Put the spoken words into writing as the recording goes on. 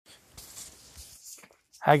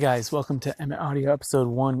Hi guys, welcome to Emmett Audio episode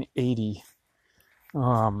 180.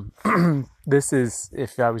 This is,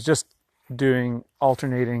 if I was just doing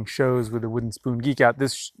alternating shows with a Wooden Spoon Geek Out,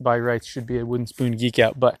 this by rights should be a Wooden Spoon Geek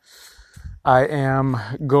Out, but I am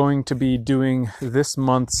going to be doing this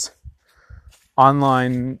month's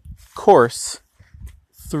online course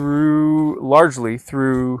largely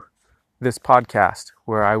through this podcast,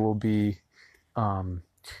 where I will be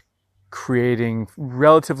creating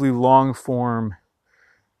relatively long form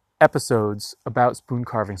episodes about spoon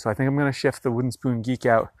carving. So I think I'm going to shift the Wooden Spoon Geek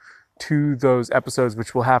Out to those episodes,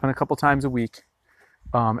 which will happen a couple times a week,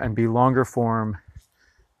 and be longer form,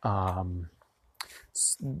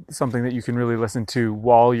 something that you can really listen to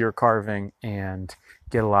while you're carving and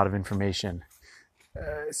get a lot of information.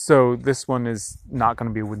 So this one is not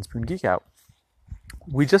going to be a Wooden Spoon Geek Out.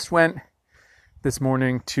 We just went this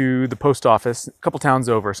morning to the post office, a couple towns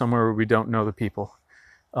over, somewhere where we don't know the people,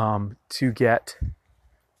 to get...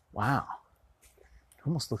 Wow. It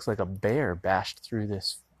almost looks like a bear bashed through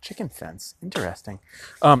this chicken fence. Interesting.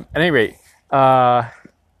 At any rate, wow,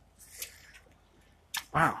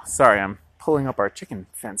 sorry, I'm pulling up our chicken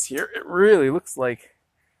fence here. It really looks like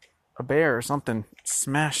a bear or something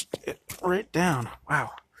smashed it right down.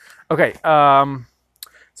 Wow. Okay, so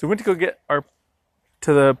we went to go get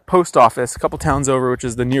to the post office a couple towns over, which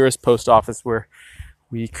is the nearest post office where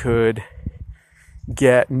we could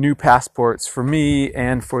get new passports for me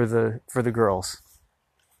and for the girls.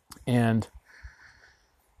 And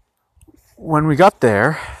when we got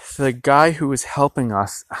there, the guy who was helping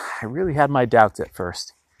us, I really had my doubts at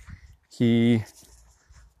first. He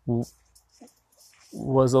was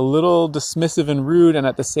a little dismissive and rude, and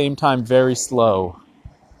at the same time very slow,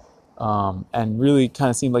 and really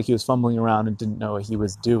kind of seemed like he was fumbling around and didn't know what he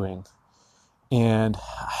was doing. And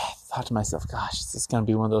I thought to myself, gosh, this is going to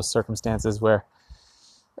be one of those circumstances where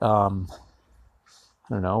I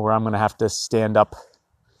don't know, where I'm going to have to stand up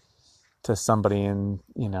to somebody and,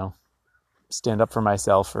 stand up for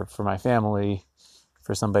myself or for my family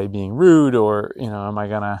for somebody being rude, or,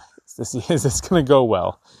 is this going to go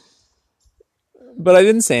well? But I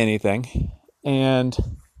didn't say anything. And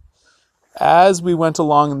as we went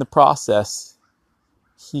along in the process,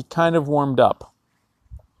 he kind of warmed up.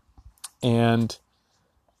 And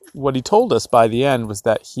what he told us by the end was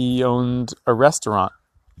that he owned a restaurant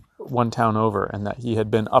one town over, and that he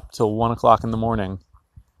had been up till 1 o'clock in the morning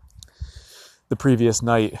the previous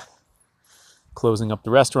night, closing up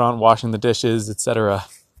the restaurant, washing the dishes, etc.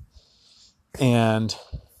 And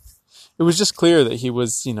it was just clear that he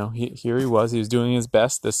was, here he was doing his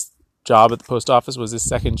best. This job at the post office was his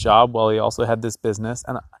second job while he also had this business.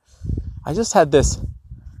 And I just had this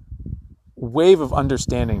wave of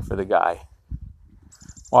understanding for the guy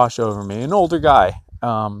wash over me. An older guy.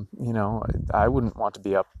 I wouldn't want to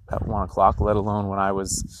be up at 1 o'clock, let alone when I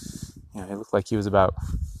was, he looked like he was about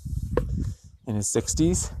in his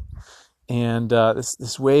 60s. And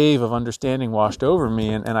this wave of understanding washed over me,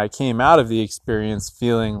 and I came out of the experience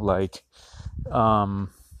feeling like by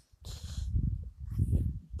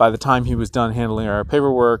the time he was done handling our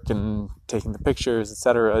paperwork and taking the pictures,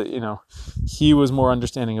 etc., he was more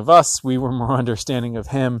understanding of us, we were more understanding of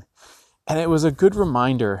him. And it was a good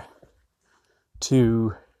reminder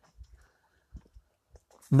to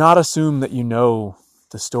not assume that you know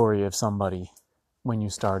the story of somebody when you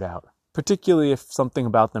start out, particularly if something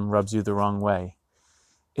about them rubs you the wrong way.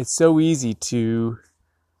 It's so easy to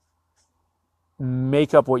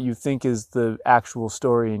make up what you think is the actual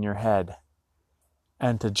story in your head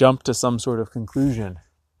and to jump to some sort of conclusion.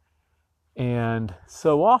 And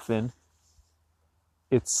so often,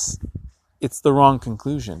 it's the wrong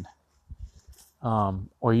conclusion.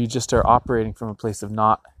 Or you just are operating from a place of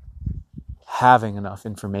not having enough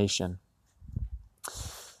information.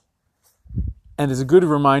 And it's a good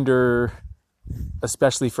reminder,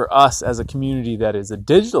 especially for us as a community that is a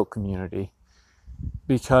digital community,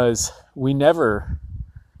 because we never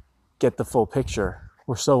get the full picture,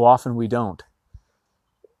 or so often we don't,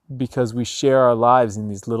 because we share our lives in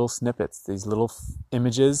these little snippets, these little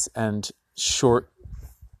images and short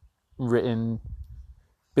written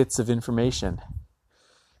bits of information.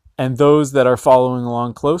 And those that are following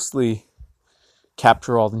along closely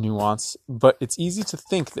capture all the nuance, but it's easy to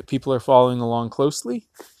think that people are following along closely,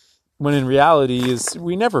 when in reality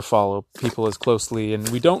we never follow people as closely, and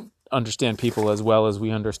we don't understand people as well as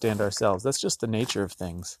we understand ourselves. That's just the nature of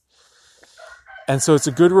things. And so it's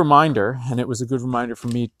a good reminder, and it was a good reminder for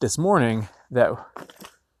me this morning, that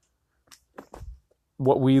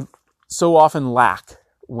what we so often lack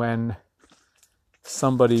when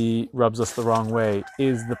somebody rubs us the wrong way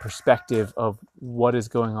is the perspective of what is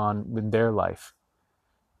going on in their life.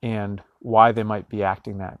 and why they might be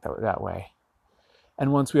acting that way.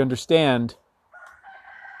 And once we understand,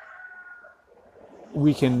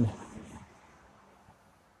 we can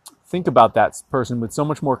think about that person with so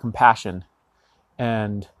much more compassion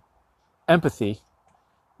and empathy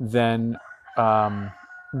than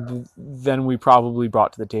we probably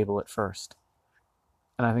brought to the table at first.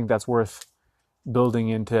 And I think that's worth building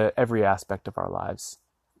into every aspect of our lives,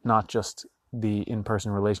 not just the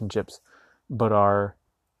in-person relationships, but our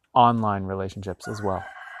online relationships as well.